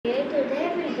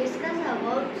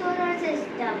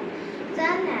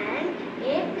Sun and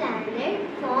a planet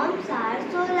forms our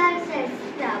solar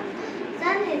system.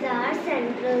 Sun is our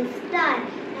central star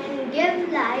and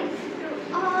gives light to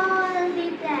all the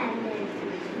planets.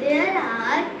 There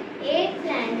are 8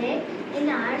 planets in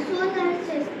our solar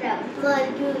system: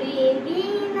 Mercury,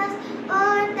 Venus,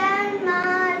 Earth and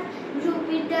Mars,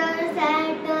 Jupiter,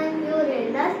 Saturn,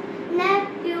 Uranus,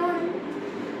 Neptune.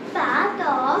 Path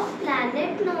of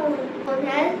planet known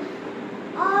as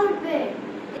orbit.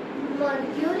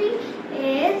 Mercury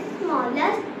is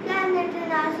smallest planet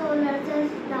in our solar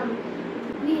system.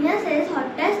 Venus is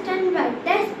hottest and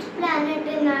brightest planet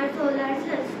in our solar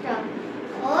system.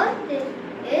 Earth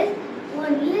is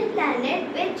only planet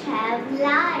which have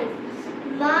life.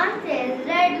 Mars is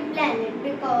red planet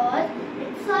because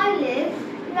its soil is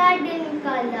red in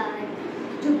color.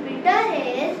 Jupiter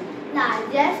is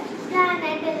largest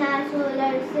planet in our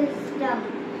solar system.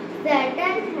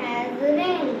 Saturn has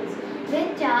rings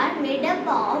which are made up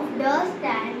of dust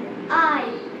and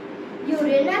ice.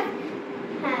 Uranus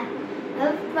has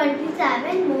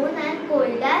 27 moon and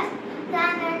coldest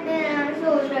planet in our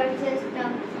solar system.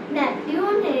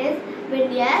 Neptune is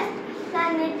windiest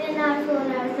planet in our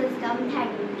solar system.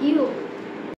 Thank you.